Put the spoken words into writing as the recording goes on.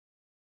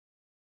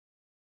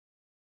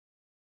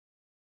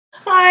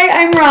Hi,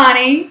 I'm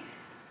Ronnie,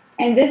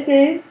 and this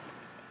is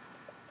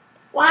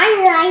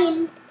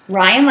Ryan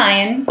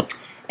Ryan,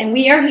 and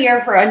we are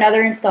here for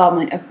another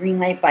installment of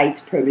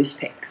GreenLiteBites produce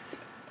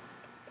picks.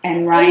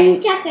 And Ryan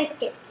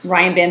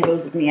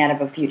bamboozled me out of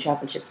a few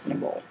chocolate chips in a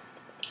bowl.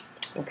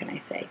 What can I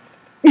say?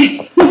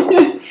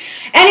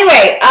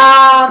 Anyway,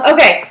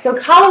 okay, so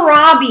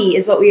Kohlrabi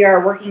is what we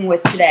are working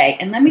with today,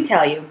 and let me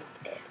tell you,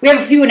 we have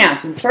a few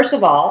announcements. First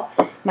of all,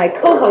 my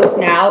co-host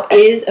now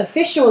is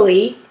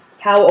officially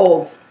how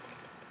old?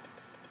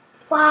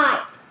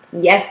 5.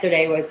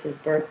 Yesterday was his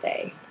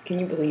birthday. Can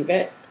you believe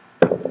it?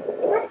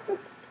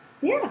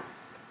 Yeah.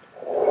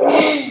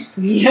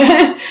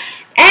 Yeah.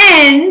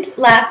 And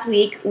last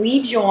week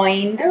we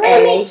joined I'm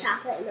gonna make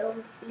chocolate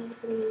milk.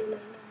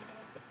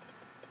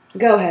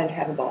 Go ahead,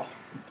 have a ball.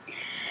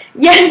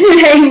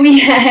 Yesterday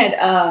we had,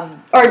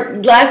 or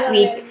last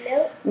week,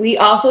 we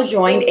also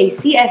joined a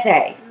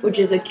CSA, which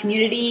is a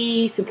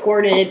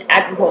community-supported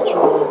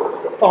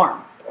agricultural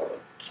farm.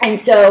 And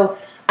so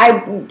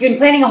I've been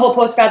planning a whole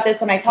post about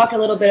this, and I talked a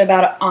little bit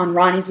about it on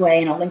Ronnie's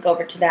Way, and I'll link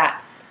over to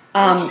that.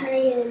 I'm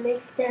trying to get it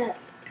mixed up.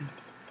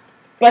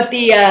 But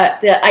the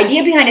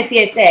idea behind a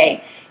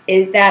CSA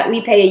is that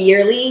we pay a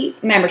yearly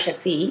membership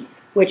fee,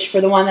 which for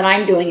the one that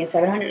I'm doing is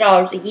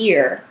 $700 a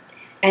year.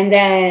 And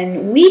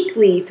then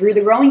weekly through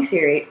the growing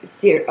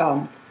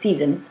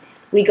season,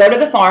 we go to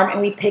the farm and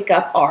we pick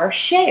up our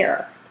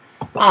share.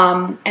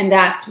 And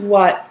that's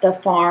what the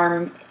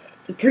farm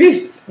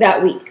produced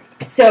that week.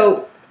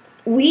 So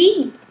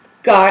we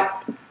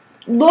got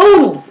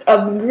loads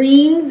of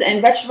greens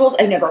and vegetables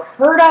I've never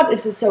heard of.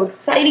 This is so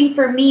exciting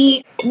for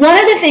me. One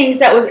of the things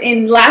that was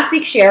in last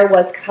week's share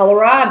was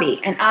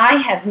Kohlrabi, and I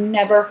have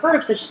never heard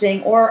of such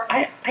thing, or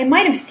I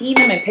might have seen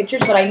them in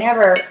pictures, but I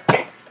never,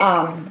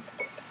 I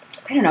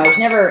don't know, I was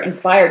never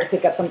inspired to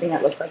pick up something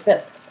that looks like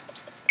this.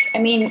 I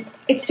mean,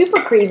 it's super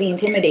crazy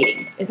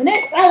intimidating, isn't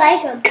it? I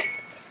like them.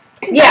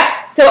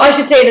 Yeah, so I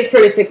should say this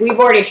produce pick, we've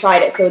already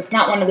tried it, so it's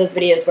not one of those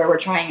videos where we're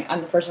trying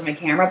on the first on my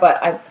camera, but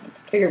I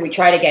figured we'd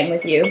try it again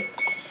with you.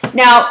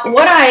 Now,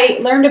 what I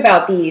learned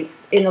about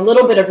these in a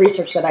little bit of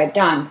research that I've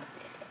done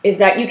is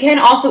that you can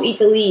also eat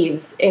the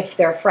leaves if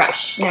they're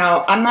fresh.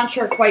 Now, I'm not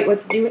sure quite what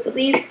to do with the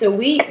leaves, so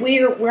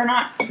we're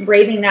not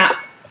braving that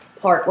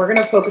part. We're going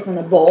to focus on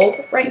the bulb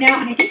right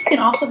now, and I think you can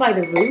also buy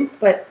the root,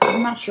 but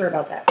I'm not sure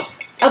about that.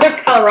 Other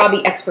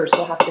Kohlrabi experts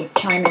will have to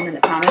chime in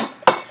the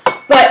comments.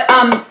 But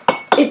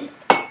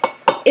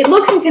it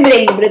looks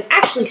intimidating, but it's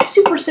actually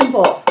super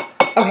simple.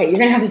 Okay, you're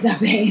going to have to stop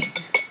paying.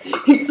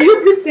 It's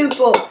super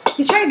simple.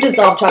 He's trying to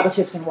dissolve chocolate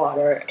chips in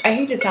water. I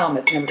hate to tell him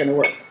it's never going to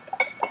work.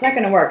 It's not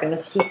going to work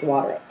unless you heat the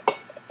water up.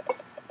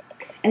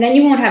 And then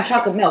you won't have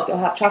chocolate milk. You'll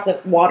have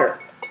chocolate water.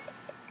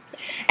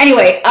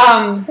 Anyway,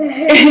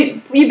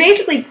 you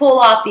basically pull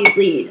off these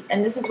leaves.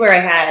 And this is where I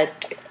had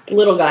a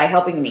little guy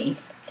helping me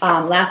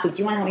last week.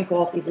 Do you want to help me pull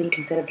off these leaves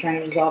instead of trying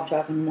to dissolve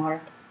chocolate in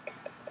water?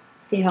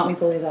 Can you help me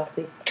pull these off,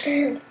 please?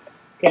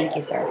 Thank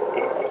you, sir.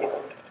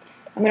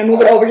 I'm going to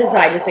move it over to the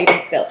side just so you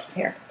don't spill it.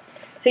 Here.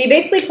 So you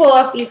basically pull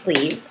off these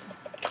leaves,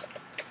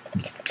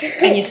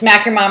 and you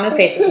smack your mom in the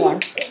face with one.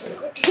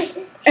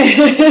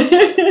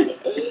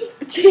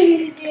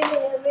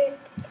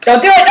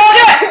 Don't do it! Don't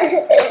do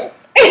it!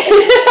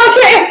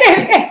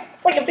 Okay.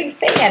 It's like a big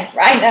fan.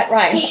 That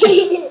rhymes.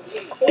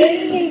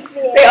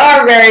 They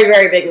are very,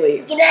 very big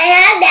leaves. Can I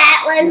have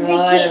that one to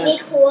keep me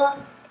cool?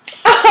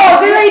 Oh,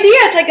 good idea.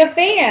 It's like a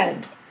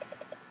fan.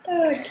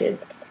 Oh,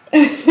 kids.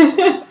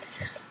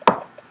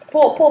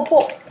 Pull.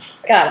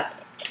 Got it.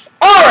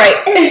 All right.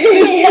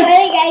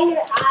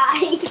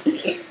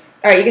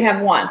 All right, you can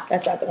have one.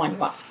 That's not the one you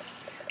want.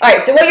 All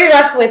right, so what you're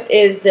left with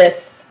is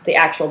the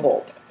actual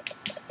bulb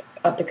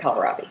of the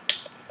Kohlrabi.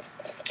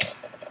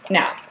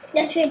 Now.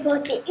 Let's put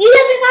the eat of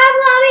the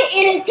Kohlrabi,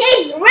 and it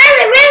tastes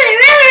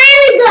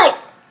really good.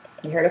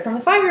 You heard it from the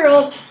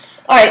 5-year-old.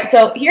 All right,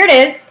 so here it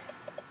is.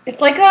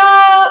 It's like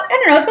I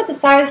don't know, it's about the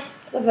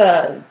size of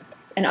a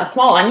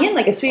small onion,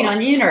 like a sweet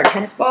onion or a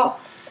tennis ball.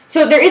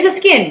 So there is a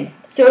skin.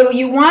 So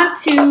you want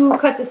to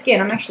cut the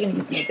skin. I'm actually going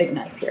to use my big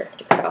knife here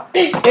to cut off.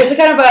 There's a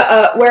kind of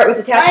a where it was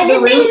attached to the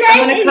root.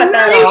 I'm going to cut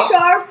that off.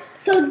 Sharp,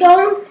 so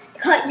don't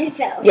cut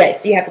yourself.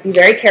 Yes, you have to be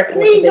very careful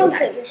with the big knife. Please don't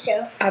cut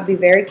yourself. I'll be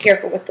very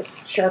careful with the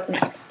sharp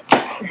knife.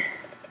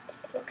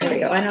 There we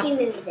go. I don't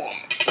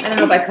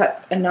know if I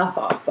cut enough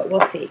off, but we'll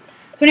see.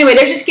 So anyway,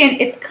 there's your skin.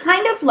 It's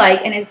kind of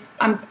like, and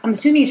I'm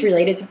assuming it's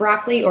related to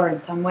broccoli or in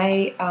some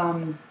way.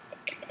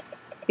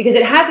 Because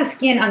it has a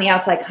skin on the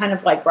outside, kind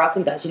of like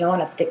broccoli does,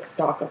 on a thick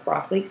stalk of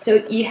broccoli.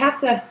 So you have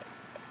to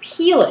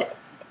peel it.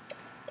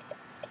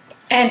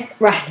 And,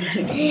 right.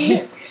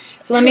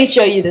 So let me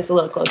show you this a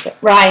little closer.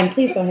 Ryan,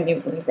 please don't hit me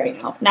with the leaf right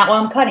now. Not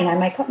while I'm cutting. I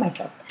might cut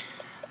myself.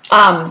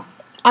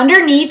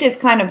 Underneath is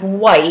kind of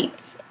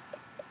white,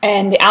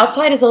 and the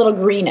outside is a little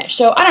greenish.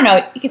 So, I don't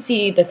know. You can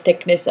see the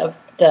thickness of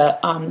the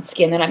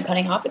skin that I'm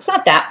cutting off. It's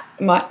not that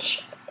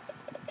much.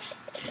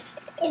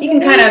 You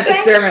can kind of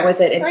experiment with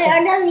it.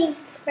 Are the leaves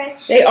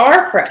fresh? They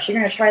are fresh. You're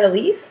going to try the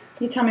leaf?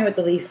 You tell me what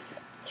the leaf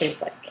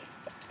tastes like.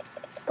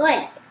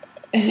 Good.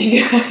 Is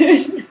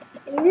it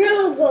good?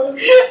 real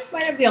good.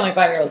 Might have the only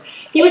 5-year-old.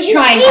 He was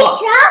trying If you eat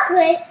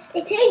chocolate,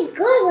 it tastes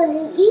good when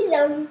you eat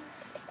them.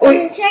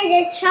 When you try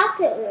the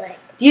chocolate one.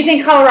 Do you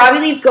think kohlrabi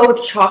leaves go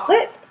with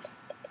chocolate?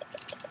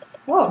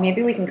 Whoa,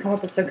 maybe we can come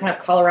up with some kind of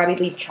kohlrabi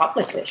leaf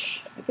chocolate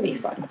dish. That could be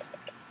fun.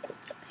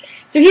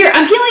 So here,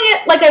 I'm peeling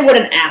it like I would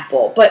an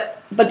apple,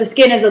 but the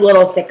skin is a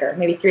little thicker,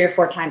 maybe 3 or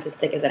 4 times as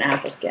thick as an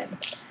apple skin.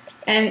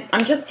 And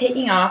I'm just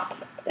taking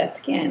off that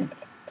skin.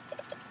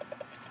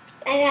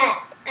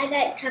 I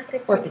got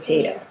chocolate or chips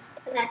potato.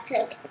 I got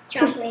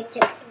chocolate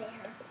chips in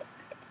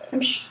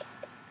there.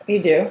 You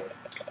do?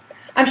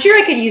 I'm sure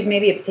I could use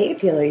maybe a potato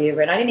peeler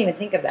even. I didn't even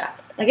think of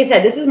that. Like I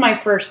said, this is my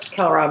first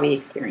kohlrabi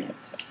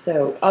experience.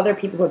 So other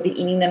people who have been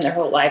eating them their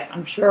whole lives,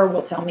 I'm sure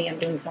will tell me I'm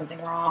doing something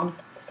wrong.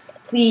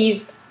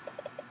 Please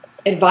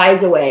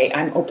advise away.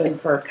 I'm open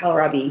for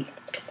kohlrabi.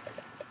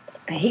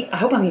 I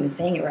hope I'm even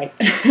saying it right.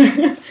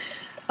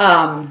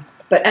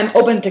 But I'm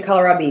open to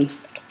kohlrabi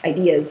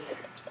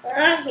ideas.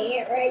 I'm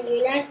saying it right.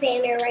 You're not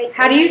saying it right.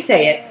 How do you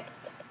say it?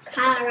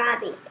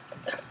 Kohlrabi.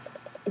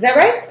 Is that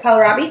right?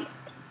 Kohlrabi?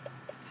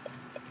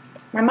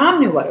 My mom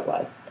knew what it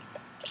was.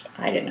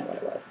 I didn't know what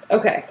it was.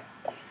 Okay.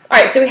 All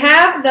right, so we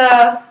have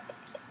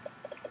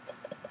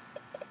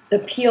the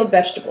peeled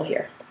vegetable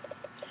here.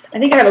 I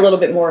think I have a little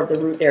bit more of the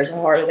root there,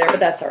 so harder there, but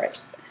that's all right.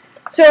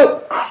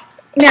 So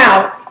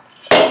now,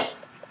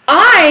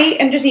 I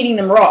am just eating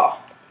them raw.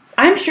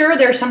 I'm sure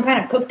there's some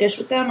kind of cooked dish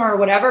with them or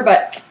whatever,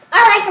 but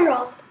I like them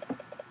raw.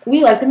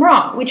 we like them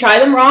raw. We try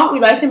them raw, we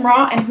like them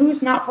raw, and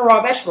who's not for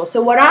raw vegetables?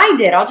 So what I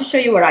did, I'll just show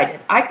you what I did.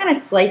 I kind of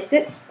sliced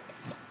it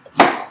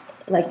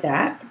like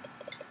that.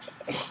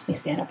 Let me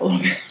stand up a little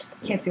bit.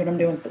 Can't see what I'm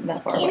doing sitting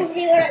that far away. Can't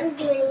see what I'm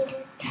doing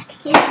either.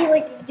 Can't see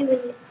what you're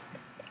doing.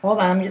 Hold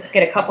on, let me just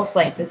get a couple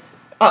slices.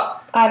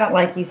 Oh, I don't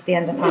like you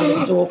standing on the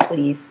stool,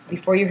 please.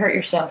 Before you hurt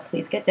yourself,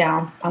 please get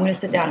down. I'm going to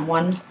sit down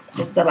one. This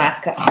is the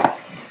last cut. All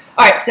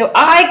right, so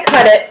I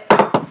cut it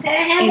Can I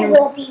have a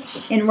whole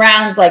piece? in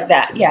rounds like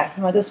that. Yeah,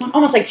 you want this one?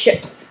 Almost like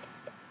chips.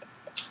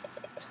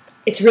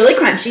 It's really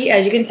crunchy,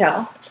 as you can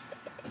tell.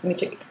 Let me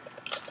check.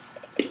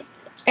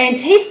 And it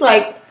tastes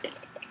like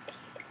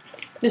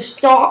the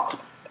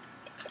stalk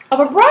of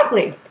a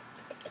broccoli,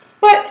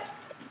 but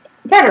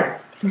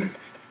better.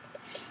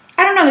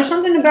 I don't know, there's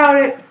something about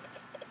it.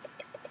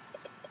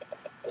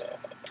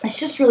 It's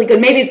just really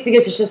good. Maybe it's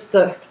because it's just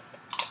I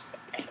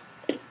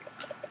don't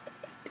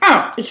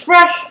know, it's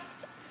fresh,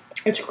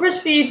 it's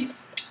crispy,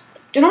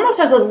 it almost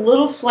has a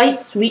little slight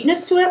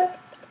sweetness to it.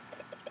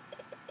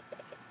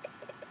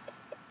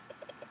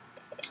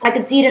 I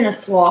could see it in a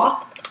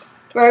slaw.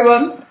 Very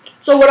good.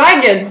 So what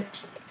I did,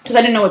 because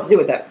I didn't know what to do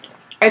with it,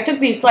 I took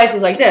these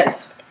slices like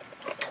this,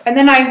 and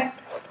then I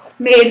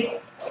made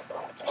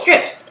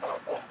strips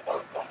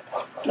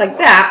like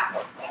that.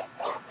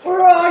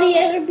 Where are all the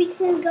other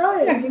pieces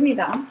going? Here, give me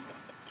that one.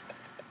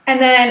 And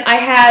then I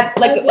had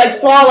like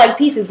slaw-like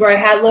pieces where I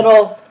had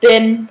little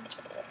thin.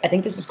 I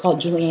think this is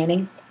called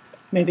julienning,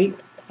 maybe.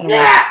 I don't know.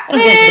 I don't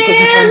get into the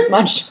cooking terms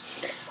much.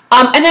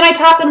 And then I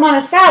topped them on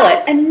a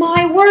salad, and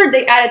my word,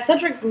 they added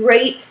such a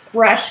great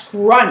fresh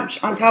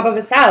crunch on top of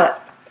a salad.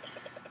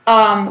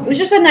 It was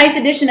just a nice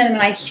addition and a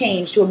nice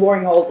change to a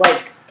boring old,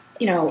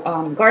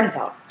 garden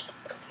salad.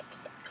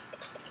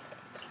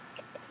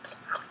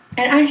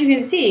 And as you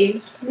can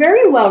see,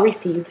 very well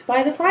received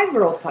by the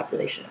 5-year-old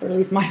population, or at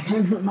least my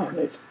 5-year-old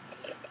population.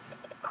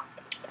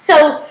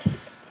 So,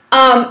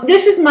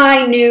 this is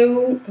my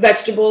new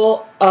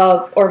vegetable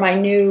or my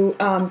new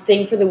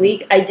thing for the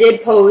week. I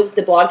did pose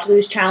the Blog to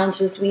Lose challenge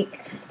this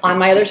week on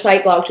my other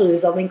site, Blog to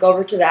Lose. I'll link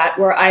over to that,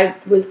 where I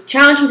was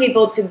challenging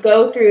people to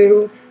go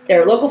through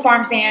their local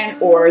farm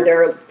stand or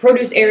their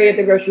produce area at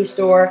the grocery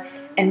store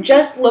and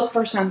just look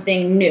for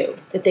something new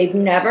that they've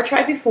never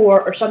tried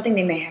before or something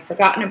they may have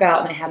forgotten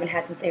about and they haven't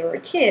had since they were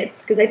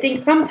kids. Because I think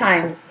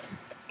sometimes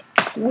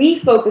we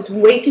focus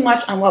way too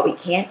much on what we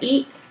can't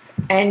eat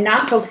and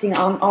not focusing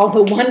on all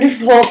the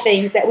wonderful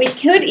things that we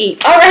could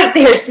eat. All right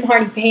there,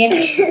 smarty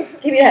pants.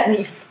 Give me that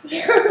leaf.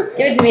 Give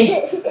it to me.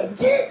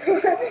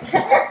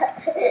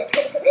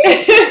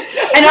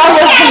 And I'll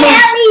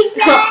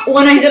look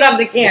when I shut off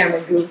the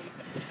camera, goof.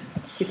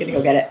 He's going to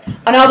go get it.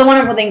 On all the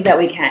wonderful things that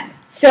we can.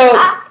 So,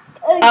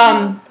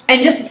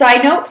 and just a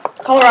side note,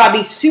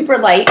 kohlrabi, super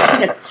light. I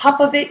think a cup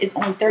of it is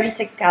only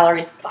 36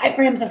 calories, 5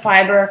 grams of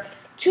fiber,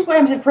 2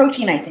 grams of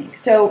protein, I think.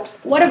 So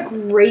what a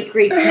great,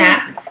 great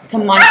snack to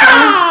munch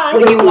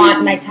on when you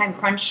want nighttime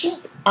crunch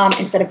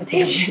instead of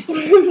potato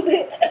chips.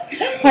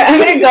 But I'm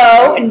going to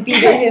go and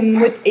beaver him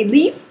with a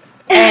leaf.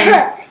 And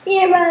I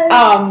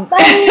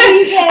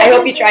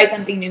hope you try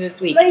something new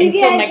this week.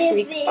 Until next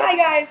week. Bye,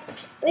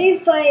 guys.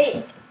 Leaf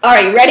fight. All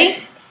right, ready? You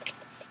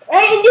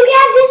can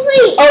have this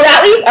leaf. Oh,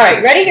 that leaf? All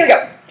right, ready? Here we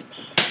go.